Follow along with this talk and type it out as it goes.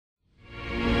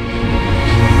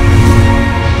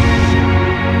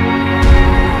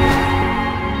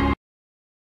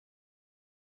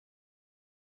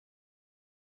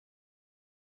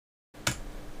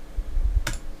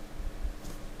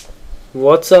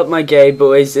What's up, my gay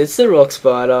boys? It's the Rock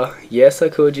Spider. Yes, I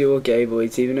called you all gay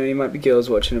boys, even though you might be girls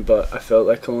watching it, but I felt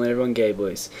like calling everyone gay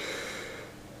boys.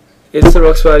 It's the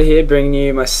Rock Spider here, bringing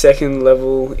you my second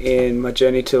level in my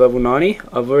journey to level 90.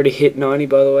 I've already hit 90,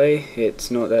 by the way.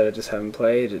 It's not that I just haven't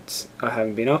played, I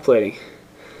haven't been uploading.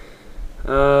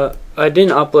 I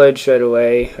didn't upload straight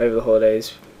away over the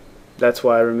holidays. That's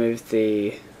why I removed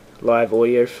the live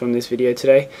audio from this video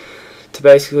today, to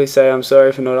basically say I'm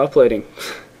sorry for not uploading.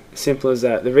 Simple as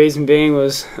that. The reason being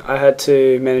was I had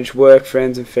to manage work,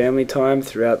 friends and family time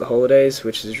throughout the holidays,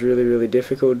 which is really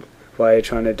difficult while you're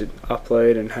trying to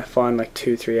upload and find like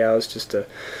 2-3 hours just to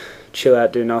chill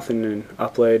out, do nothing and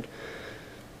upload.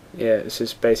 Yeah, it's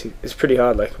just basic. It's pretty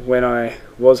hard. Like when I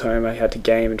was home, I had to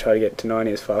game and try to get to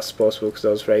 90 as fast as possible because I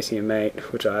was racing a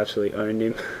mate, which I absolutely owned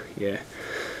him. Yeah.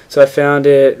 So I found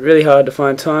it really hard to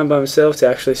find time by myself to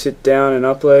actually sit down and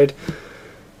upload.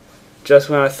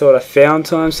 Just when I thought I found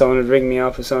time, someone would ring me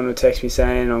up or someone would text me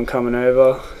saying I'm coming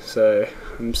over. So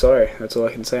I'm sorry. That's all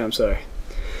I can say. I'm sorry.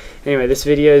 Anyway, this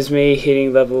video is me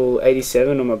hitting level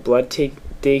 87 on my blood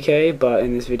DK, but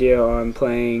in this video I'm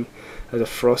playing as a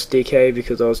frost DK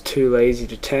because I was too lazy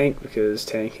to tank, because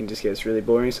tanking just gets really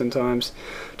boring sometimes.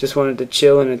 Just wanted to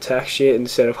chill and attack shit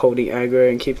instead of holding aggro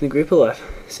and keeping the group alive.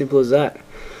 Simple as that.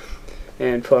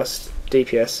 And plus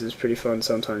DPS is pretty fun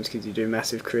sometimes because you do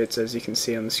massive crits, as you can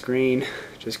see on the screen,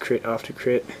 just crit after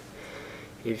crit.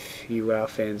 If you WoW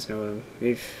fans know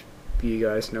if you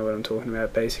guys know what I'm talking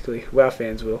about, basically. WoW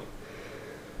fans will.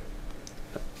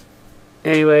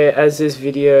 Anyway, as this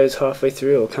video is halfway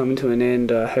through or coming to an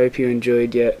end, I hope you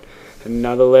enjoyed yet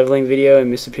another leveling video in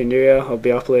Mr. Pandaria. I'll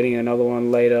be uploading another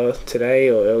one later today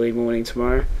or early morning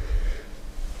tomorrow.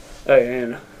 Oh,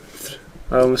 and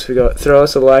I almost forgot. Throw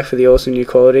us a like for the awesome new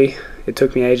quality. It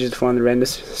took me ages to find the render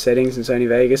settings in Sony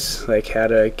Vegas, like how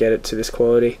to get it to this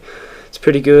quality. It's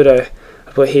pretty good. I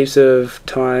put heaps of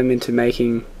time into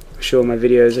making sure my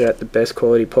videos are at the best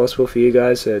quality possible for you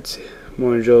guys, so it's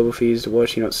more enjoyable for you to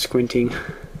watch. You're not squinting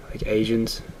like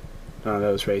Asians. Oh,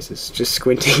 that was racist. Just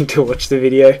squinting to watch the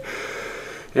video.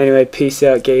 Anyway, peace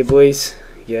out, gay boys.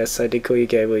 Yes, I did call you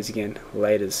gay boys again.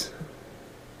 Laters.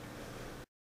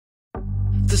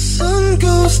 The sun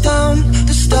goes down,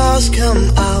 the stars come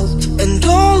out, and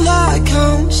all that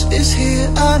counts is here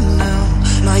and now.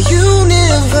 My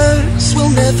universe will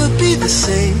never be the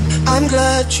same. I'm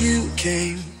glad you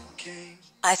came.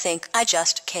 I think I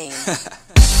just came.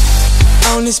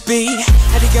 On this beat,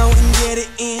 had to go and get it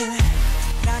in.